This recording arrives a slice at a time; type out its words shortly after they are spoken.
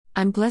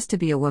I'm blessed to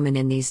be a woman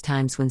in these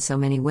times when so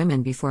many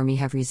women before me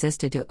have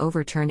resisted to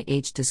overturn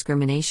age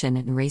discrimination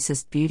and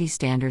racist beauty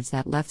standards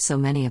that left so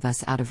many of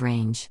us out of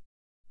range.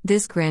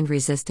 This grand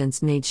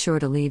resistance made sure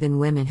to leave in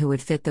women who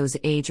would fit those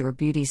age or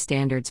beauty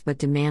standards but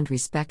demand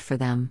respect for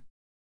them.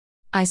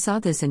 I saw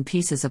this in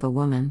Pieces of a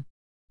Woman.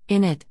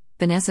 In it,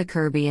 Vanessa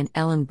Kirby and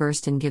Ellen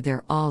Burstyn give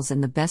their alls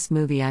in the best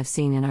movie I've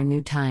seen in our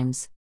new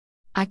times.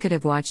 I could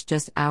have watched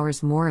just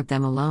hours more of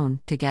them alone,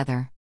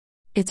 together.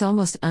 It's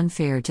almost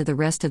unfair to the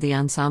rest of the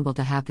ensemble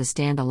to have to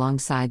stand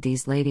alongside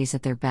these ladies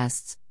at their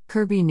bests,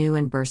 Kirby new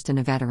and Burstyn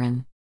a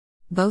veteran.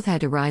 Both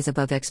had to rise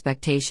above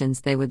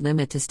expectations they would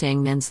limit to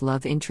staying men's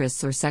love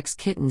interests or sex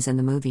kittens in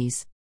the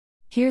movies.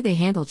 Here they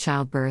handle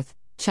childbirth,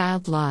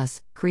 child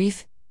loss,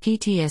 grief,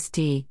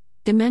 PTSD,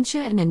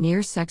 dementia and a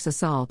near sex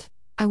assault.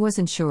 I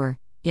wasn't sure,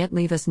 yet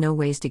leave us no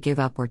ways to give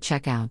up or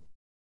check out.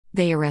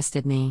 They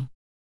arrested me.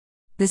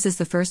 This is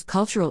the first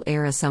cultural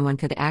era someone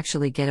could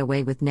actually get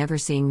away with never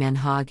seeing men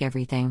hog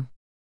everything.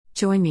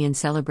 Join me in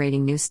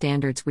celebrating new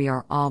standards we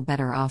are all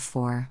better off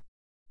for.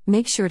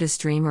 Make sure to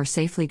stream or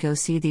safely go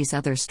see these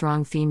other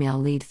strong female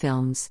lead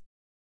films.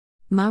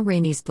 Ma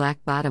Rainey's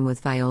Black Bottom with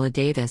Viola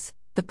Davis,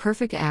 the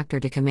perfect actor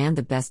to command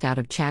the best out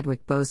of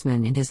Chadwick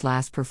Boseman in his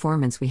last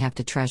performance we have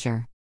to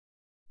treasure.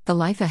 The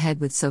Life Ahead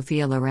with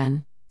Sophia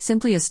Loren,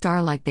 simply a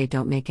star like they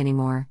don't make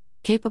anymore,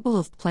 capable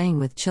of playing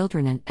with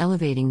children and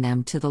elevating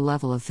them to the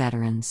level of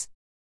veterans.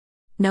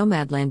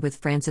 Nomadland with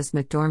Frances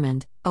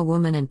McDormand, a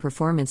woman and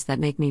performance that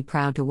make me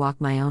proud to walk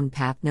my own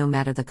path no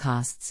matter the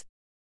costs.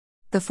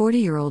 The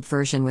 40-year-old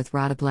version with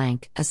Radha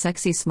Blank, a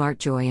sexy smart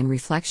joy and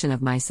reflection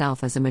of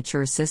myself as a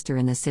mature sister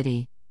in the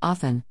city.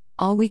 Often,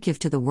 all we give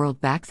to the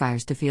world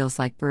backfires to feels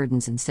like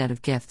burdens instead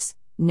of gifts,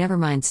 never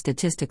mind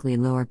statistically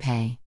lower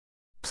pay.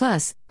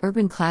 Plus,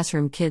 urban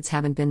classroom kids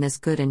haven't been this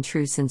good and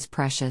true since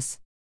Precious.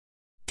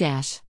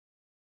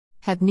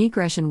 Have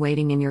Negression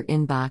waiting in your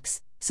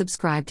inbox.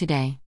 Subscribe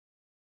today.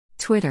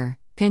 Twitter,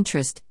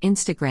 Pinterest,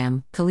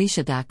 Instagram,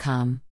 Kalisha.com.